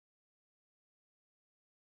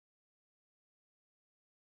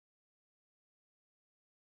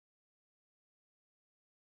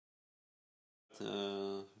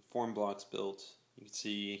form blocks built. You can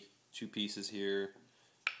see two pieces here.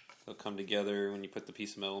 They'll come together when you put the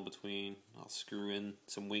piece of metal in between. I'll screw in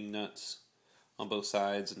some wing nuts on both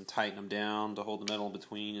sides and tighten them down to hold the metal in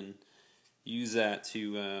between, and use that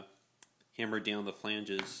to hammer down the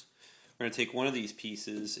flanges. We're going to take one of these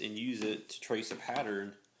pieces and use it to trace a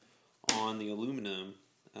pattern on the aluminum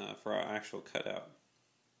for our actual cutout.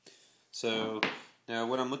 So now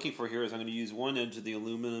what I'm looking for here is I'm going to use one edge of the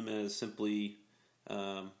aluminum as simply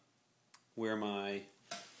where my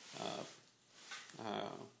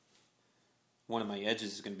one of my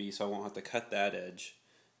edges is going to be, so I won't have to cut that edge.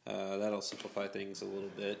 That'll simplify things a little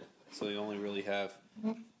bit, so you only really have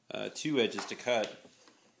two edges to cut.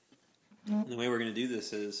 And the way we're going to do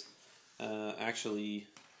this is actually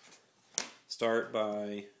start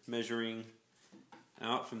by measuring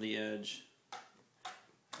out from the edge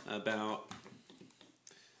about,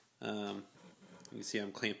 you can see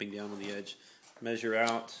I'm clamping down on the edge, measure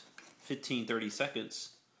out 15-30 seconds.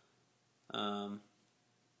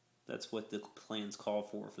 That's what the plans call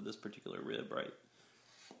for this particular rib, right?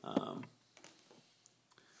 I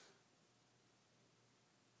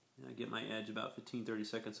get my edge about 15-30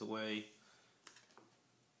 seconds away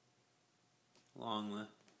along the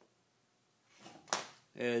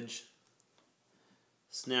edge.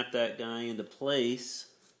 Snap that guy into place.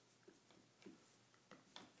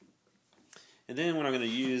 And then what I'm going to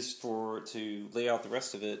use to lay out the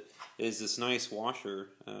rest of it is this nice washer.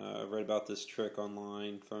 I've read about this trick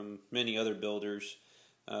online from many other builders.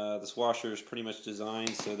 This washer is pretty much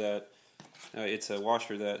designed so that it's a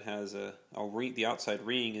washer that has the outside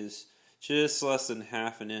ring is just less than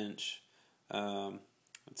 ½ an inch.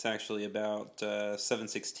 It's actually about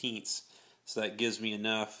 7/16, so that gives me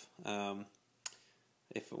enough. When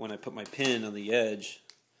I put my pin on the edge,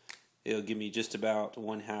 it'll give me just about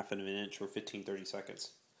 1/2 of an inch, or 15-30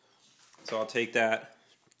 seconds. So I'll take that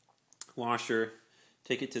washer,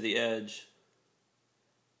 take it to the edge,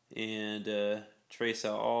 and trace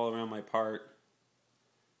out all around my part.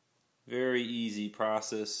 Very easy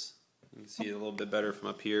process. You can see it a little bit better from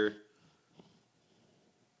up here.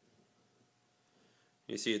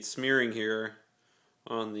 You see it's smearing here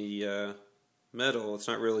on the metal. It's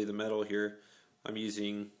not really the metal here. I'm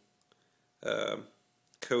using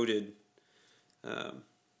coated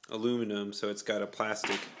aluminum, so it's got a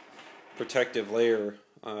plastic protective layer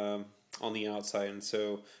on the outside, and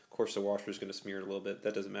so of course the washer is going to smear it a little bit.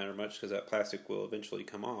 That doesn't matter much because that plastic will eventually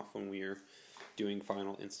come off when we are doing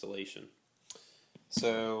final installation.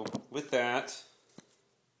 So with that,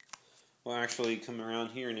 we'll actually come around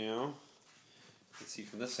here now. You can see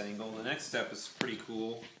from this angle. The next step is pretty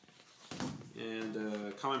cool,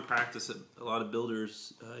 and common practice that a lot of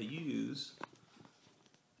builders use.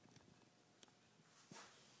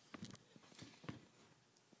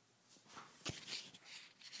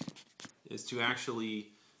 Is to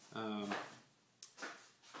actually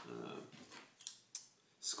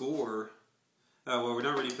score. Well, we're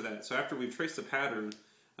not ready for that. So after we've traced the pattern,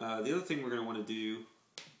 the other thing we're going to want to do,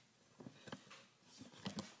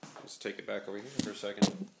 let's take it back over here for a second.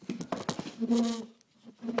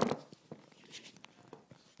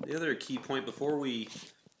 The other key point before we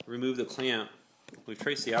remove the clamp, we've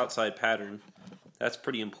traced the outside pattern. That's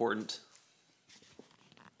pretty important.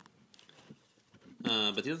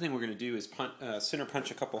 But the other thing we're going to do is center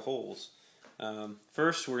punch a couple holes.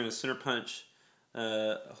 First, we're going to center punch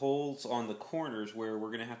holes on the corners where we're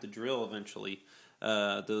going to have to drill eventually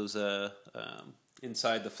those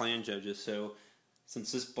inside the flange edges. So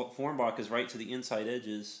since this form block is right to the inside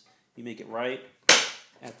edges, you make it right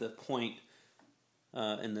at the point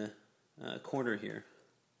in the corner here.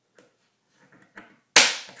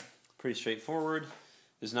 Pretty straightforward.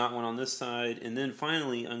 There's not one on this side. And then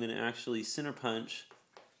finally, I'm going to actually center punch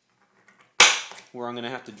where I'm going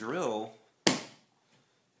to have to drill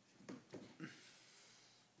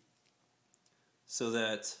so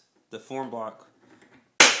that the form block,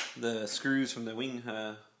 the screws from the wing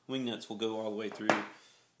nuts will go all the way through,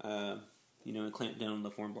 and clamp down on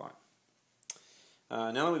the form block.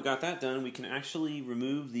 Now that we've got that done, we can actually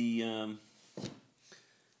remove the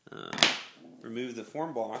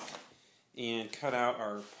form block and cut out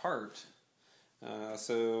our part.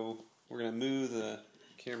 So we're going to move the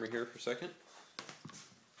camera here for a second.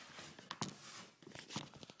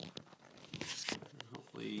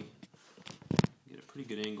 Hopefully get a pretty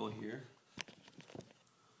good angle here.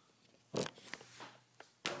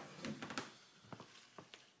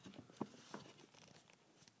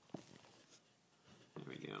 There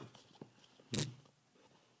we go.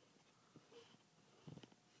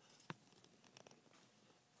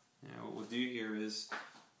 Now what we'll do here is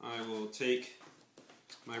I will take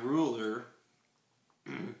my ruler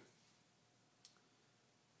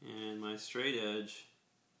my straight edge.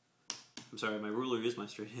 I'm sorry, my ruler is my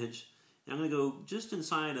straight edge. And I'm going to go just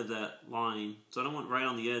inside of that line. So I don't want right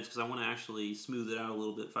on the edge because I want to actually smooth it out a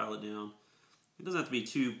little bit, file it down. It doesn't have to be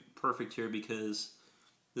too perfect here because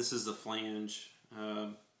this is the flange.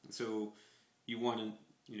 So you want to,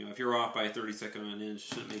 if you're off by a 32nd of an inch,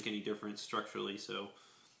 it shouldn't make any difference structurally. So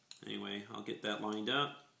anyway, I'll get that lined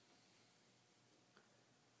up.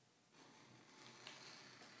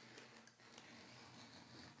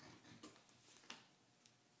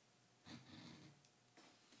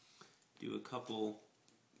 Do a couple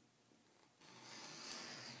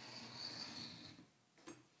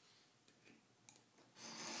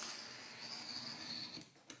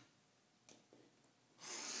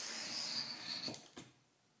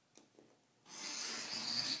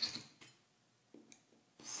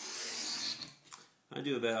I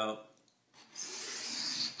do about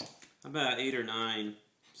 8 or 9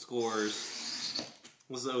 scores.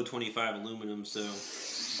 This is 025 aluminum, so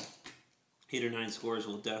 8 or 9 scores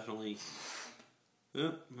will definitely.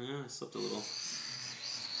 Oh, yeah, I slipped a little.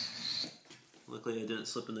 Luckily, I didn't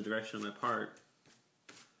slip in the direction of my part.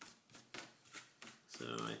 So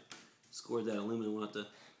I scored that aluminum. We'll have to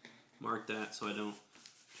mark that so I don't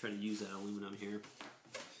try to use that aluminum here.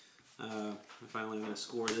 Finally, I'm going to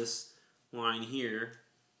score this line here.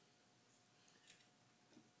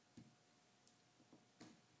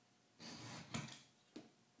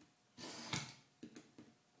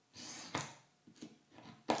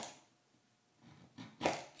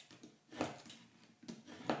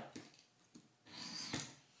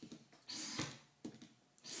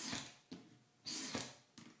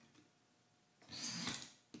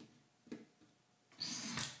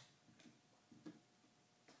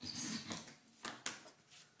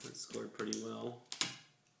 That scored pretty well.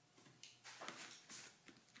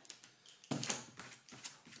 Of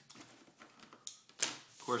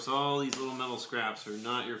course, all these little metal scraps are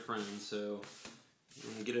not your friends, so you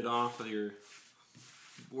want to get it off of your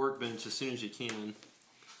workbench as soon as you can.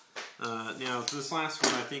 Now, for this last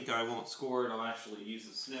one, I think I won't score it. I'll actually use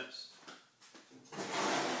the snips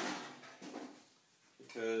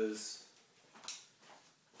because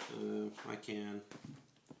I can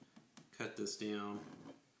cut this down.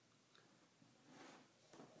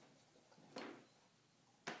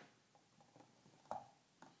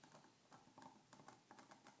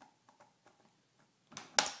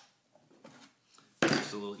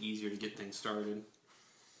 It's a little easier to get things started.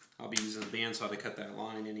 I'll be using the bandsaw to cut that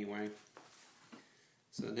line anyway.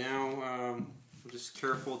 So now I'm just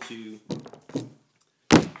careful to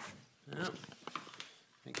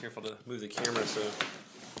be careful to move the camera so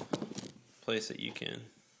place that you can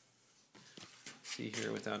see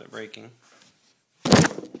here without it breaking.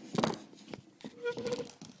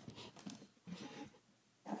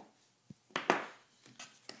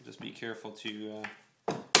 Just be careful to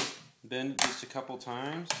bend just a couple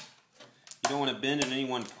times. You don't want to bend in any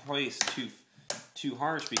one place too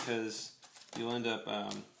harsh because you'll end up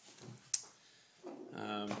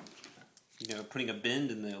putting a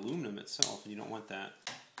bend in the aluminum itself, and you don't want that,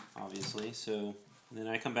 obviously. So then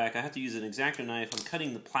I come back. I have to use an X-Acto knife. I'm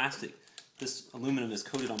cutting the plastic. This aluminum is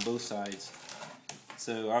coated on both sides,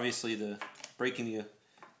 so obviously the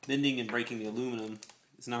bending and breaking the aluminum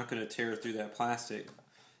is not going to tear through that plastic,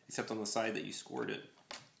 except on the side that you scored it.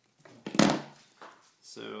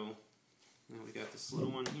 So now we got this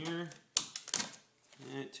little one here,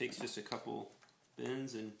 and it takes just a couple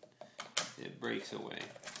bends and it breaks away.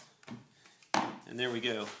 And there we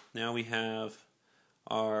go. Now we have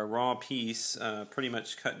our raw piece pretty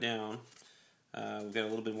much cut down. We've got a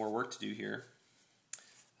little bit more work to do here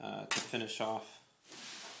to finish off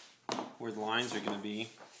where the lines are going to be.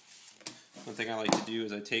 One thing I like to do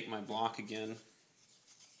is I take my block again.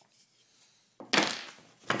 I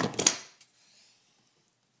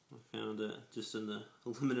found just in the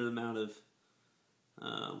limited amount of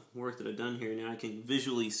work that I've done here, now I can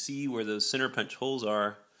visually see where those center punch holes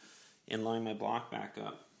are and line my block back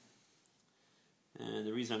up. And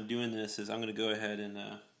the reason I'm doing this is I'm going to go ahead and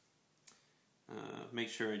make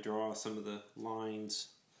sure I draw some of the lines.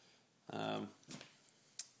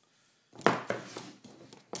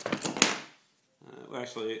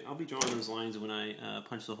 Actually, I'll be drawing those lines when I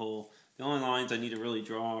punch the hole. The only lines I need to really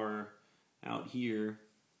draw are out here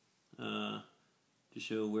to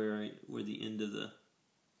show where the end of the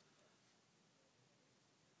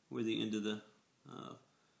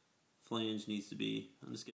flange needs to be.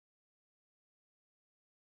 I'm just